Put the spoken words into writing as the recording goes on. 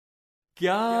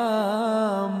کیا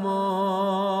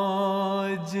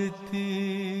موج تھی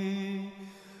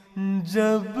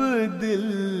جب دل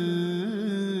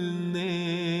نے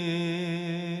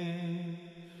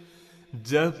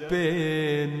جپے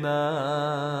نام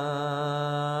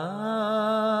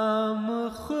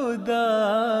خدا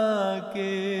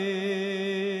کے،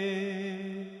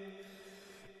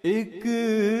 ایک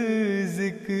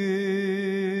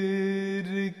ذکر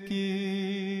کی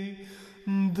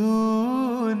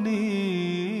دھونی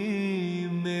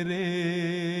میرے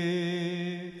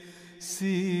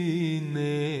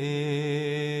سینے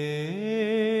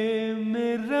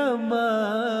میں رما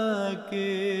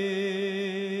کے،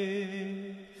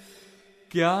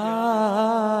 کیا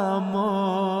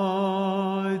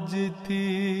موج تھی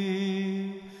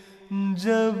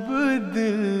جب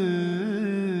دل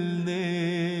نے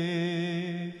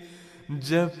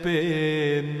جپے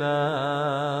نام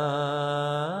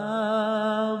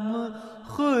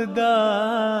خدا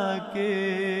کے،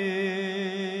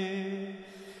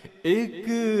 ایک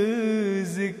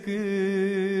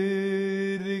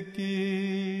ذکر کی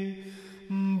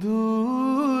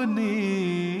دھونی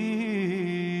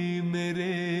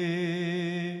میرے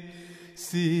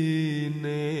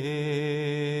سینے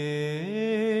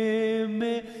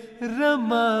میں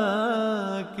رما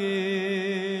کے،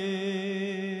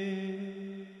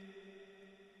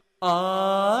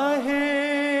 آہیں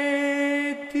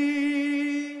تھی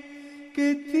کہ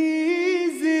تھی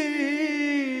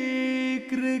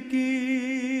ذکر کی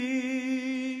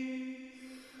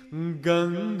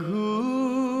گنگھور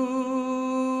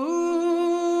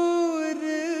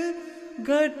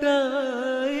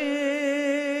گھٹائے،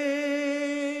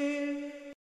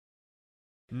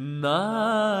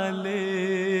 نالے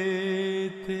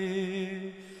تھے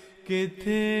کہ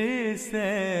تھے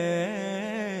سیلے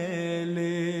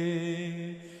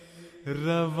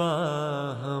رواں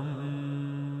ہم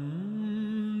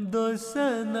دو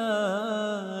ثنا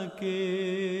کے،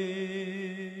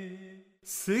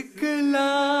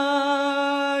 سکھلا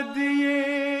دیے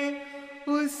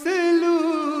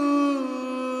اسلوب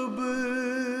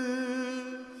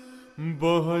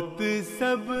بہت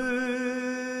صبر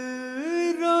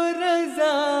و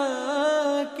رضا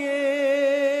کے،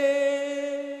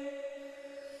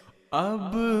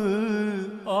 اب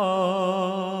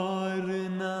اور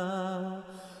نہ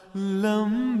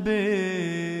لمبے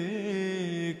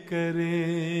کرے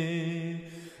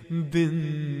دن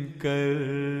کر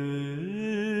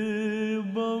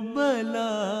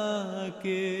بلا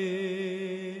کے،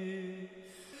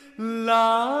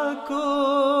 لاکھوں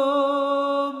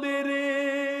میرے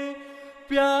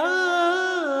پیارے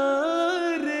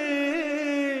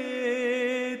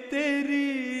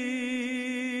تیری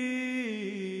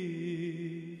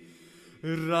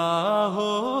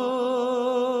راہوں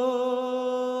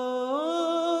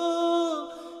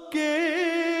کے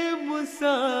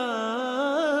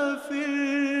مسافر،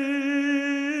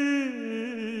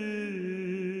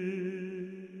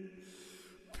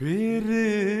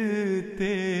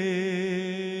 پھرتے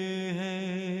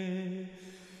ہیں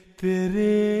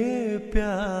تیرے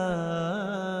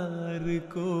پیار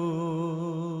کو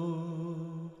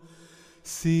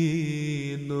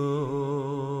سینوں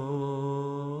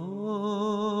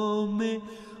میں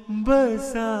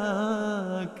بسا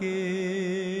کے،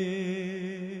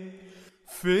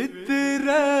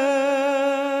 فطرت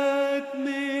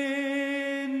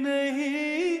میں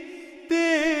نہیں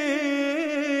تیری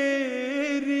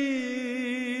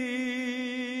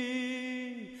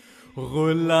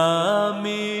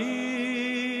غلامی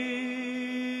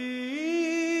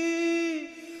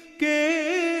کے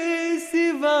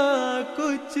سوا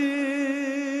کچھ،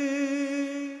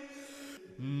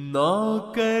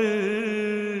 نوکر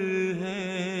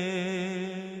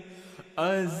ہیں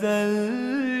ازل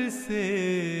سے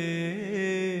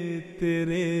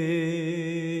تیرے،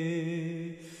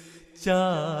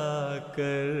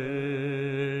 چاکر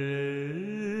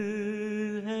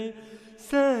ہیں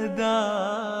صدا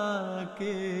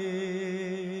کے،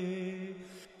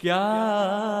 کیا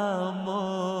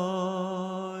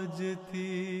موج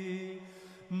تھی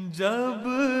جب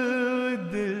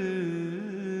دل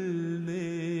نے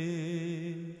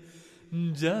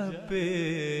جپے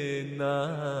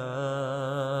نام